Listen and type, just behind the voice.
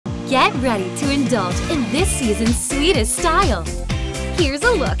Get ready to indulge in this season's sweetest style. Here's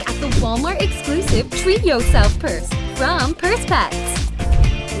a look at the Walmart exclusive Treat Yourself purse from Purse Pets.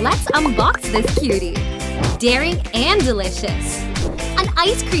 Let's unbox this cutie. Daring and delicious. An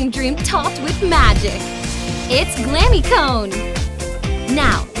ice cream dream topped with magic. It's Glami-cone.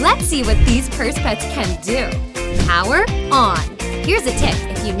 Now, let's see what these Purse Pets can do. Power on. Here's a tip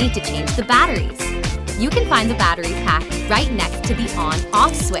if you need to change the batteries. You can find the battery pack right next to the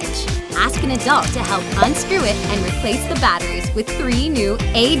on-off switch. Ask an adult to help unscrew it and replace the batteries with 3 new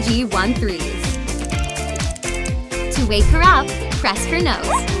AG13s. To wake her up, press her nose.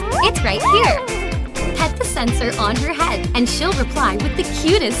 It's right here. Pet the sensor on her head and she'll reply with the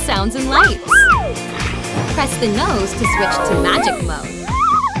cutest sounds and lights. Press the nose to switch to magic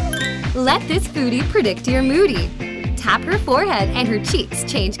mode. Let this foodie predict your moody. Tap her forehead and her cheeks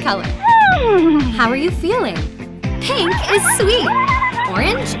change color. How are you feeling? Pink is sweet.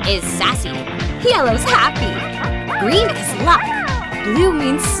 Orange is sassy. Yellow's happy. Green is luck. Blue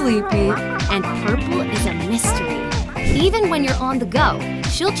means sleepy. And purple is a mystery. Even when you're on the go,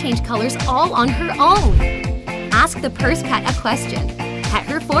 she'll change colors all on her own. Ask the Purse Pet a question. Pet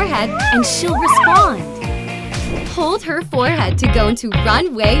her forehead and she'll respond. Hold her forehead to go into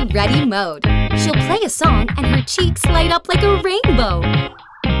runway ready mode. She'll play a song and her cheeks light up like a rainbow.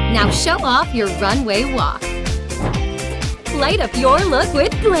 Now show off your runway walk. Light up your look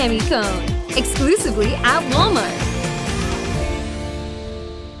with Glami-cone, exclusively at Walmart.